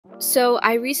So,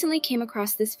 I recently came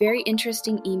across this very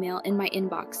interesting email in my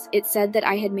inbox. It said that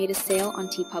I had made a sale on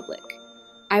TeePublic.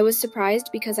 I was surprised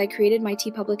because I created my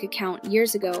TeePublic account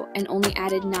years ago and only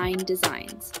added 9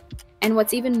 designs. And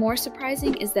what's even more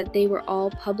surprising is that they were all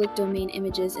public domain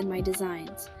images in my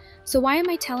designs. So why am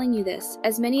I telling you this?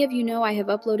 As many of you know, I have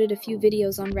uploaded a few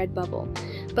videos on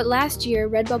Redbubble. But last year,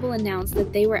 Redbubble announced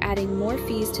that they were adding more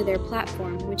fees to their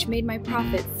platform, which made my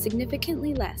profits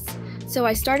significantly less. So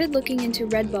I started looking into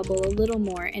Redbubble a little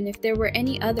more and if there were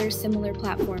any other similar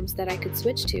platforms that I could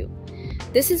switch to.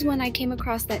 This is when I came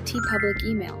across that TeePublic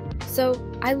email.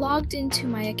 So I logged into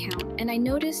my account and I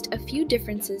noticed a few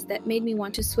differences that made me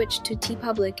want to switch to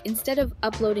TeePublic instead of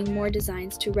uploading more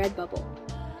designs to Redbubble.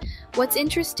 What's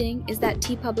interesting is that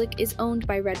TeePublic is owned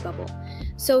by Redbubble.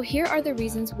 So here are the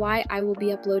reasons why I will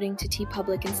be uploading to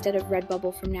TeePublic instead of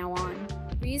Redbubble from now on.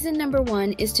 Reason number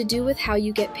 1 is to do with how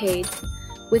you get paid.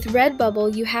 With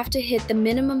Redbubble, you have to hit the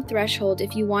minimum threshold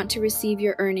if you want to receive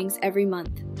your earnings every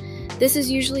month. This is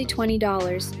usually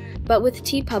 $20, but with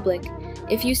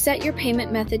TeePublic, if you set your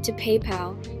payment method to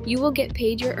PayPal, you will get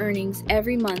paid your earnings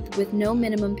every month with no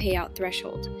minimum payout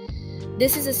threshold.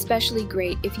 This is especially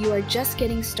great if you are just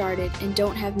getting started and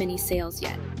don't have many sales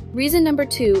yet. Reason number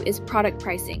 2 is product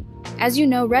pricing. As you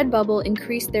know, Redbubble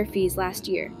increased their fees last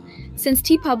year. Since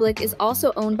TeePublic is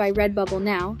also owned by Redbubble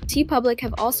now, TeePublic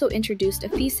have also introduced a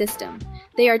fee system.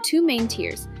 There are 2 main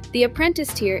tiers. The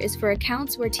Apprentice tier is for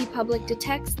accounts where TeePublic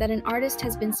detects that an artist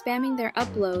has been spamming their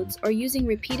uploads or using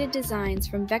repeated designs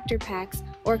from vector packs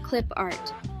or clip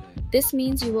art. This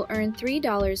means you will earn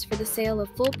 $3 for the sale of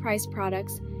full-price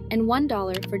products and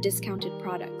 $1 for discounted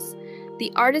products.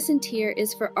 The Artisan tier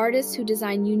is for artists who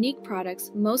design unique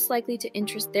products most likely to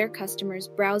interest their customers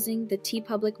browsing the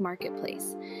TeePublic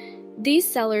marketplace.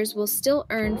 These sellers will still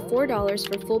earn $4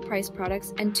 for full-price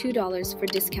products and $2 for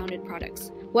discounted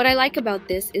products. What I like about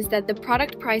this is that the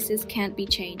product prices can't be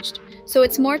changed, so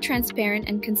it's more transparent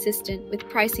and consistent with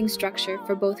pricing structure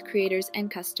for both creators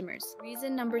and customers.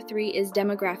 Reason number 3 is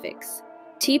demographics.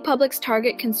 TeePublic's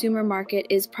target consumer market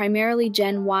is primarily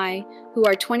Gen Y, who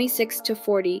are 26 to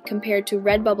 40, compared to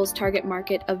Redbubble's target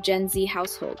market of Gen Z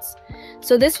households.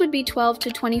 So this would be 12 to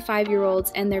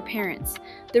 25-year-olds and their parents.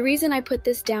 The reason I put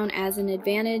this down as an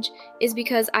advantage is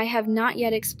because I have not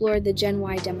yet explored the Gen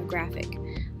Y demographic.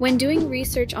 When doing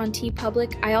research on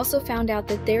TeePublic, I also found out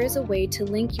that there is a way to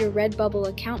link your Redbubble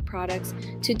account products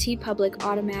to TeePublic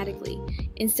automatically,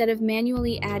 instead of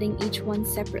manually adding each one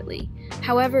separately.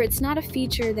 However, it's not a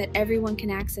feature that everyone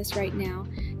can access right now.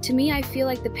 To me, I feel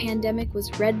like the pandemic was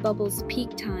Redbubble's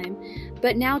peak time,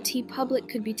 but now TeePublic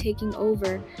could be taking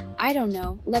over. I don't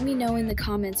know. Let me know in the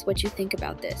comments what you think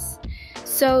about this.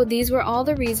 So these were all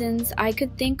the reasons I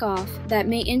could think of that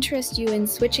may interest you in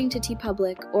switching to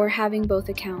TeePublic or having both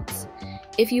accounts.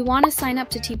 If you want to sign up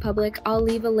to TeePublic, I'll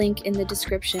leave a link in the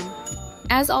description.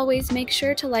 As always, make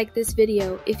sure to like this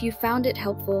video if you found it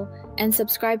helpful and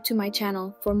subscribe to my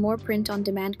channel for more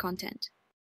print-on-demand content.